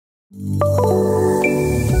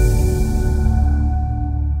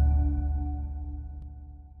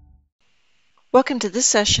Welcome to this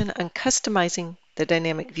session on customizing the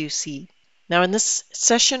dynamic view seed. Now in this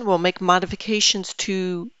session we'll make modifications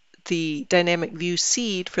to the dynamic view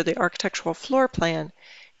seed for the architectural floor plan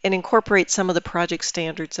and incorporate some of the project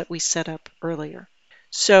standards that we set up earlier.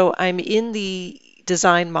 So I'm in the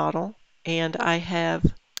design model and I have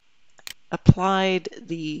applied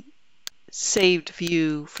the saved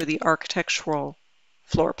view for the architectural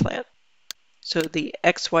floor plan. So the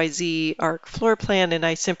XYZ arc floor plan, and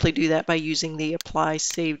I simply do that by using the apply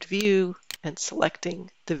saved view and selecting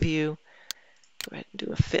the view. Go ahead and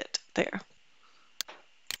do a fit there.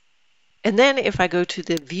 And then if I go to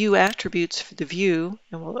the view attributes for the view,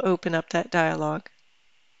 and we'll open up that dialog,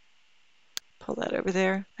 pull that over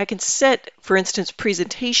there. I can set, for instance,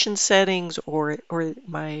 presentation settings or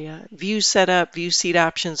my view setup, view seed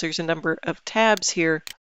options. There's a number of tabs here.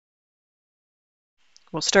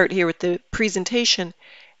 We'll start here with the presentation.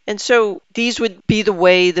 And so these would be the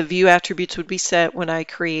way the view attributes would be set when I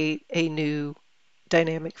create a new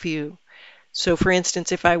dynamic view. So for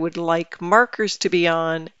instance, if I would like markers to be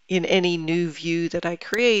on in any new view that I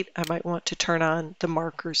create, I might want to turn on the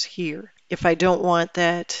markers here. If I don't want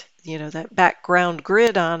that, that background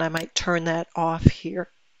grid on, I might turn that off here.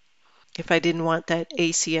 If I didn't want that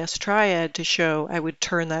ACS triad to show, I would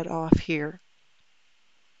turn that off here.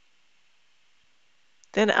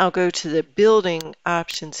 Then I'll go to the building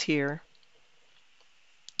options here.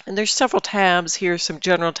 And there's several tabs here, some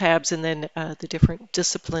general tabs, and then the different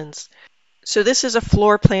disciplines. So this is a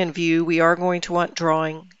floor plan view. We are going to want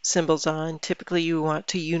drawing symbols on. Typically you want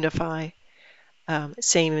to unify.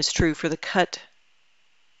 Same is true for the cut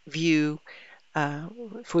view.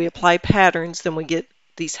 If we apply patterns, then we get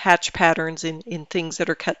these hatch patterns in things that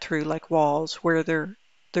are cut through, like walls, where they're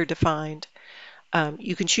defined.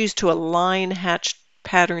 You can choose to align hatch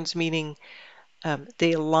patterns, meaning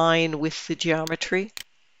they align with the geometry.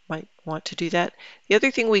 Might want to do that. The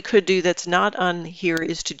other thing we could do that's not on here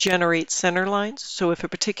is to generate center lines. So if a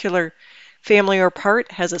particular family or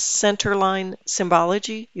part has a center line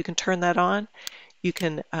symbology, you can turn that on. You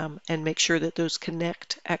can and make sure that those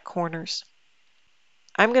connect at corners.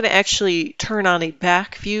 I'm going to actually turn on a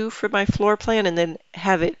back view for my floor plan and then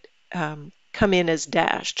have it come in as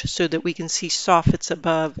dashed so that we can see soffits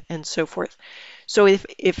above and so forth. So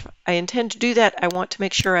if I intend to do that, I want to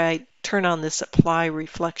make sure I turn on this apply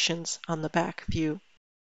reflections on the back view.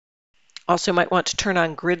 Also might want to turn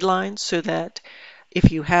on grid lines so that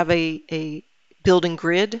if you have a building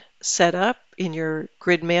grid set up in your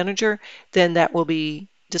grid manager, then that will be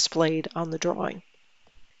displayed on the drawing.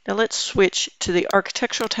 Now let's switch to the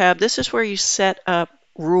architectural tab. This is where you set up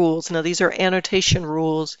rules. Now these are annotation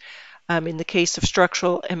rules. In the case of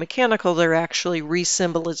structural and mechanical, they're actually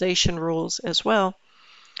re-symbolization rules as well.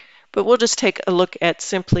 But we'll just take a look at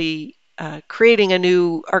simply creating a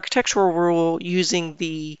new architectural rule using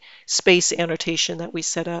the space annotation that we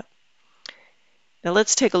set up. Now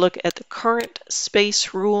let's take a look at the current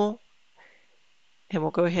space rule. And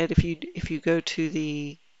we'll go ahead, if you go to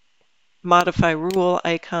the modify rule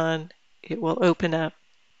icon, it will open up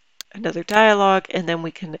another dialog, and then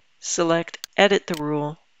we can select edit the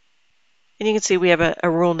rule. And you can see we have a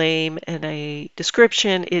rule name and a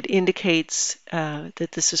description. It indicates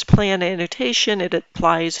that this is plan annotation. It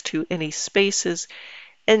applies to any spaces.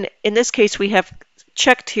 And in this case, we have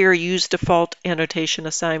checked here, use default annotation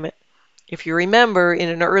assignment. If you remember, in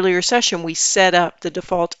an earlier session, we set up the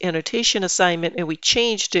default annotation assignment and we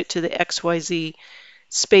changed it to the XYZ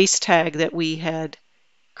space tag that we had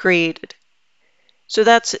created. So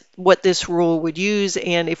that's what this rule would use.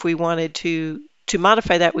 And if we wanted to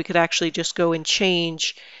modify that, we could actually just go and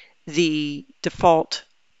change the default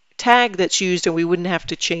tag that's used and we wouldn't have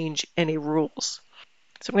to change any rules.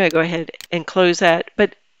 So I'm going to go ahead and close that.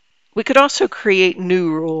 But we could also create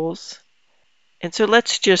new rules. And so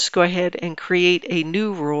let's just go ahead and create a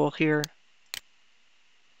new rule here.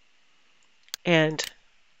 And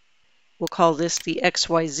we'll call this the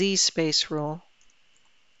XYZ space rule.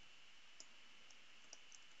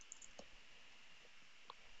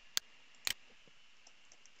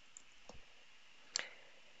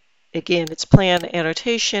 Again, it's plan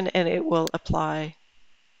annotation and it will apply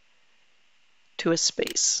to a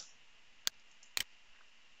space.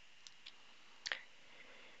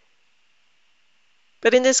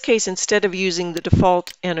 But in this case, instead of using the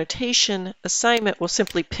default annotation assignment, we'll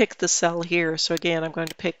simply pick the cell here. So again, I'm going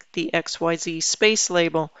to pick the XYZ space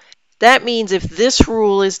label. That means if this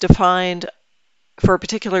rule is defined for a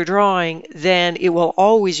particular drawing, then it will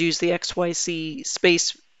always use the XYZ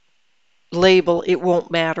space label. It won't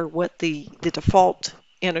matter what the default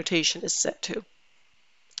annotation is set to.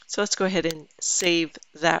 So let's go ahead and save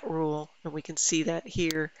that rule, and we can see that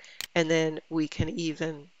here, and then we can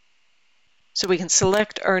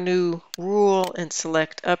select our new rule and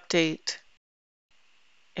select update,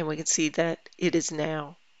 and we can see that it is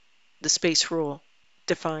now the space rule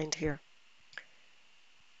defined here.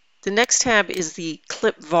 The next tab is the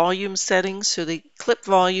clip volume settings. So the clip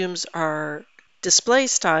volumes are display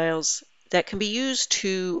styles that can be used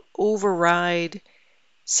to override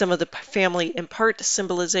some of the family and part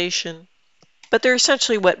symbolization, but they're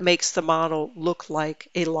essentially what makes the model look like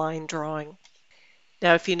a line drawing.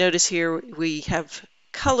 Now, if you notice here, we have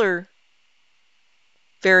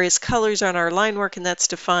various colors on our line work, and that's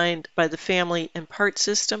defined by the family and part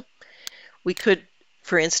system. We could,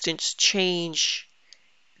 for instance, change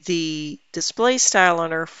the display style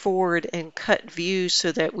on our forward and cut view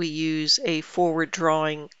so that we use a forward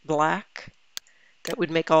drawing black. That would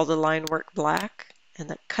make all the line work black, and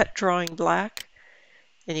the cut drawing black.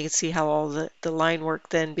 And you can see how all the line work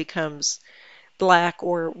then becomes black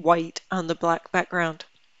or white on the black background.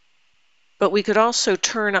 But we could also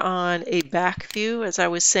turn on a back view, as I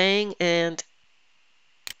was saying, and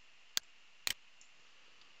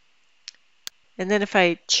then if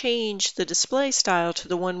I change the display style to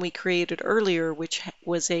the one we created earlier, which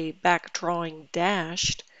was a back drawing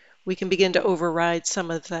dashed, we can begin to override some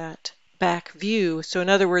of that back view. So in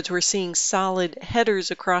other words, we're seeing solid headers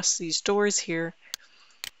across these doors here.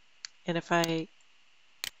 And if I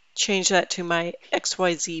change that to my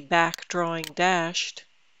XYZ back drawing dashed,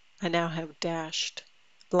 I now have dashed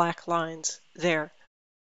black lines there.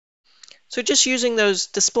 So just using those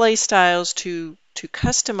display styles to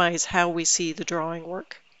customize how we see the drawing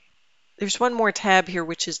work. There's one more tab here,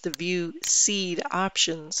 which is the View Seed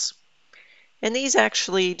options. And these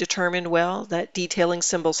actually determine, well, that detailing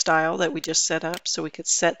symbol style that we just set up. So we could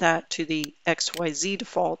set that to the XYZ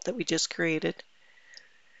default that we just created.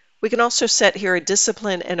 We can also set here a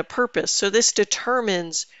discipline and a purpose. So this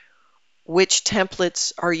determines which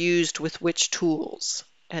templates are used with which tools.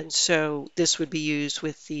 And so this would be used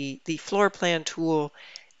with the floor plan tool,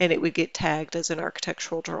 and it would get tagged as an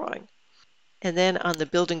architectural drawing. And then on the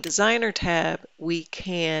Building Designer tab, we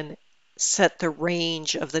can set the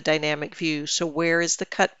range of the dynamic view. So where is the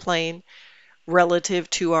cut plane relative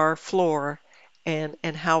to our floor, and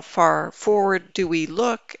how far forward do we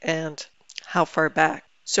look, and how far back.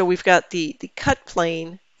 So we've got the cut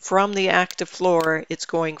plane from the active floor. It's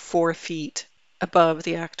going 4 feet above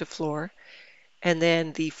the active floor. And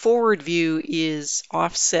then the forward view is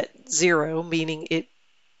offset 0, meaning it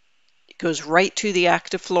goes right to the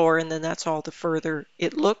active floor, and then that's all the further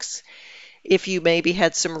it looks. If you maybe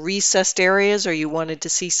had some recessed areas or you wanted to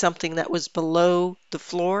see something that was below the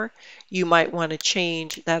floor, you might want to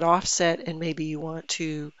change that offset, and maybe you want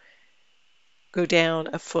to go down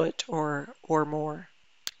a foot or more.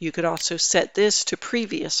 You could also set this to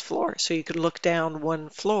previous floor, so you could look down one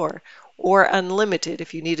floor, or unlimited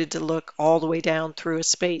if you needed to look all the way down through a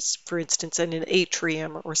space, for instance, in an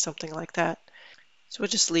atrium or something like that. So we'll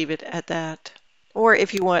just leave it at that. Or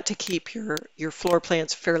if you want to keep your floor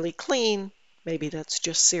plans fairly clean, maybe that's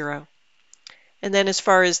just 0. And then as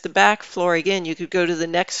far as the back floor, again, you could go to the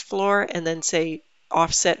next floor and then say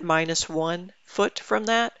offset -1 foot from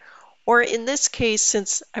that. Or in this case,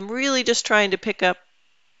 since I'm really just trying to pick up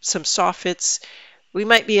some soffits, we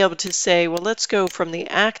might be able to say, well, let's go from the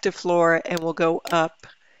active floor and we'll go up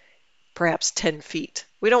perhaps 10 feet.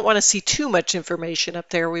 We don't want to see too much information up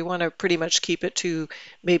there. We want to pretty much keep it to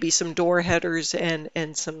maybe some door headers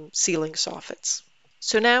and some ceiling soffits.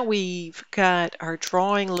 So now we've got our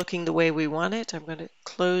drawing looking the way we want it. I'm going to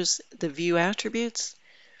close the view attributes.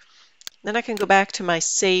 Then I can go back to my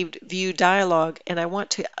saved view dialog, and I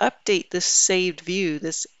want to update this saved view,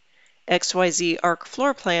 this XYZ arc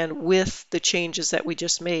floor plan, with the changes that we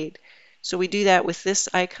just made. So we do that with this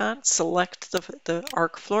icon, select the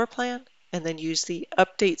arc floor plan, and then use the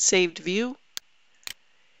update saved view.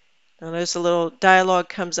 Now notice a little dialog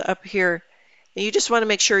comes up here. And you just want to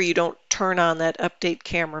make sure you don't turn on that update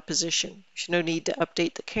camera position. There's no need to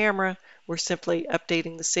update the camera. We're simply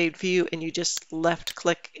updating the saved view, and you just left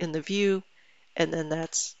click in the view, and then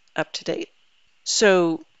that's up to date.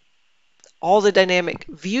 So all the dynamic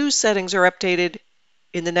view settings are updated.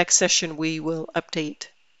 In the next session, we will update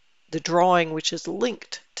the drawing, which is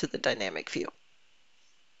linked to the dynamic view.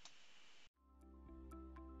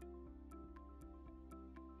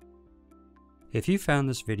 If you found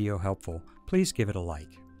this video helpful, please give it a like.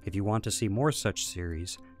 If you want to see more such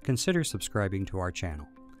series, consider subscribing to our channel.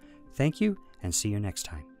 Thank you, and see you next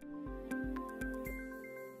time.